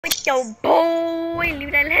With your boy,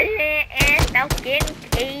 Lula and Falcon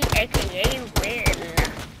K, aka Will.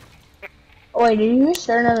 Oh, wait, did you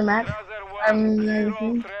start another match?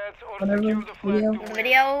 Whatever, video? The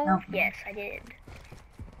video? No. Yes, I did.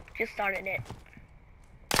 Just started it.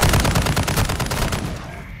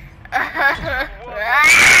 I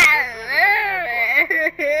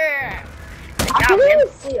couldn't even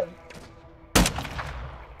see him.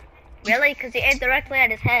 Really? Because he aimed directly at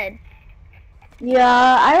his head.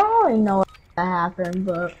 Yeah, I don't really know what happened,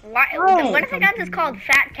 but... Why, what if I got this called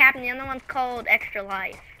Fat Cap and the other one's called Extra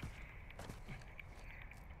Life?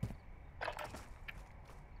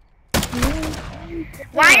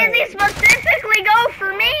 Why does he specifically go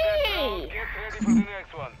for me?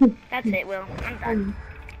 That's it, Will. I'm done.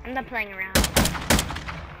 I'm done playing around.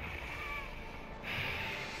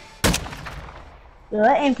 Yo,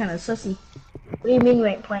 that aim kinda sussy. What do you mean you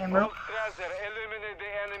ain't playing, bro?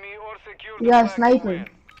 You got a sniper.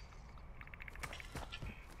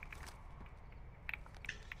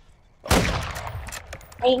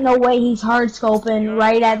 Ain't no way he's hard scoping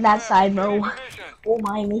right at that side, bro. Oh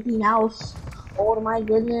my Mickey Mouse. Oh my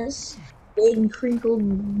goodness. Big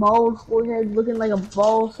crinkled bald forehead looking like a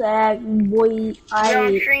ball sack. Boy, You're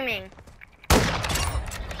on streaming.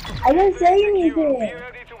 I didn't say anything.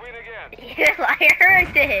 I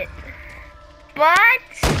heard it. But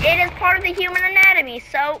it is part of the human anatomy,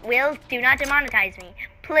 so Will, do not demonetize me.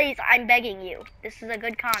 Please, I'm begging you. This is a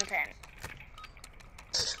good content.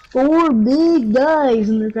 4 big guys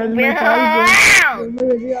in the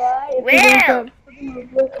Will!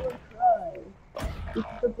 It's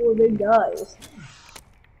 4 big guys.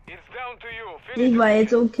 It's down to you. Levi,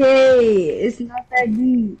 it's okay. It's not that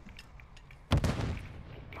deep.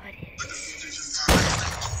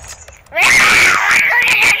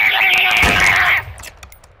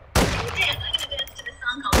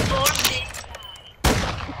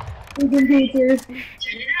 We can take this. Alright,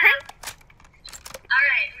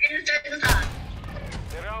 we're gonna start this off.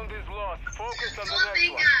 The round is lost. Focus on the next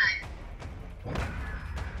one.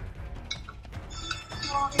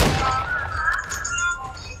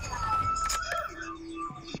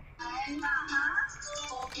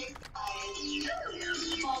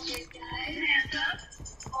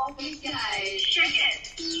 All big guys, check it.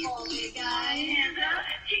 All big guys, hands up.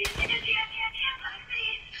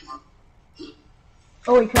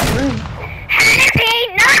 Oh, he can't move. Hennessy,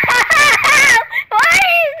 no! Why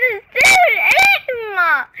is this dude aim?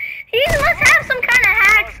 He must have some kind of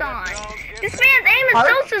hacks on. This man's aim is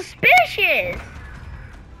so suspicious.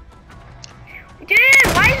 Dude,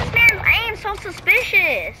 why is this man's aim so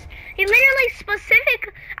suspicious? He literally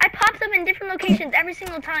I popped up in different locations every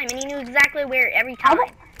single time, and he knew exactly where every time.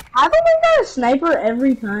 Haven't we got a sniper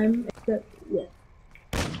every time? Except, yeah.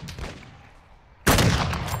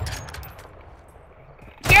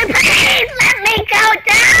 Please let me go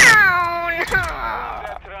down!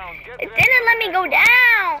 It didn't let me go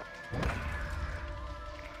down!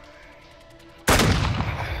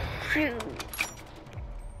 Shoot.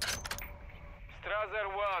 Strasser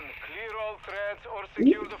 1, clear all threats or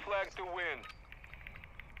secure the flag to win.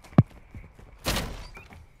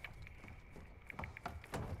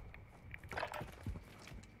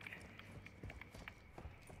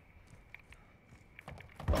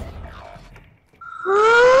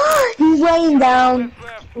 He's laying down.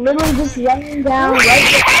 Literally just laying down right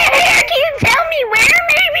there. Can you tell me where,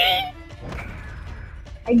 maybe?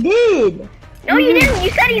 I did. No, you didn't. You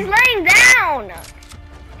said he's laying down.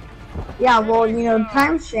 Yeah, well, you know,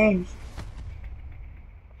 times change.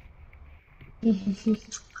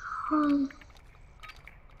 Ooh,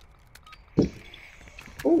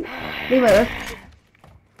 Levi,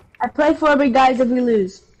 I play for every guys if we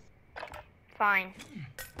lose. Fine.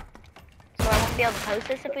 So I won't be able to post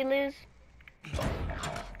this if we lose?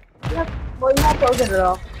 Yep, well, you're not post it at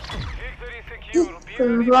all. So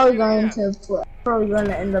we're probably going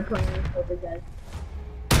to end up playing with every guys.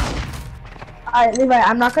 Alright, Levi,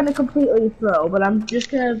 I'm not going to completely throw, but I'm just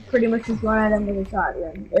going to pretty much just run at him with a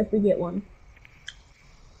shotgun, if we get one.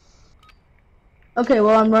 Okay,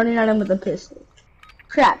 well, I'm running at him with a pistol.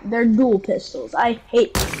 Crap, they're dual pistols. I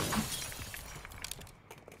hate them.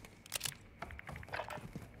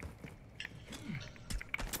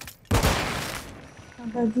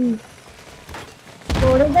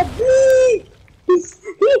 He's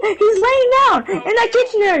laying down in that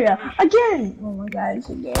kitchen area again. Oh my god, it's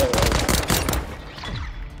again.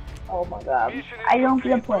 Oh my god, I don't get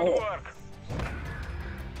to play it.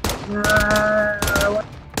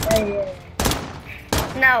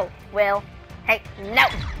 No, Will. Hey, no.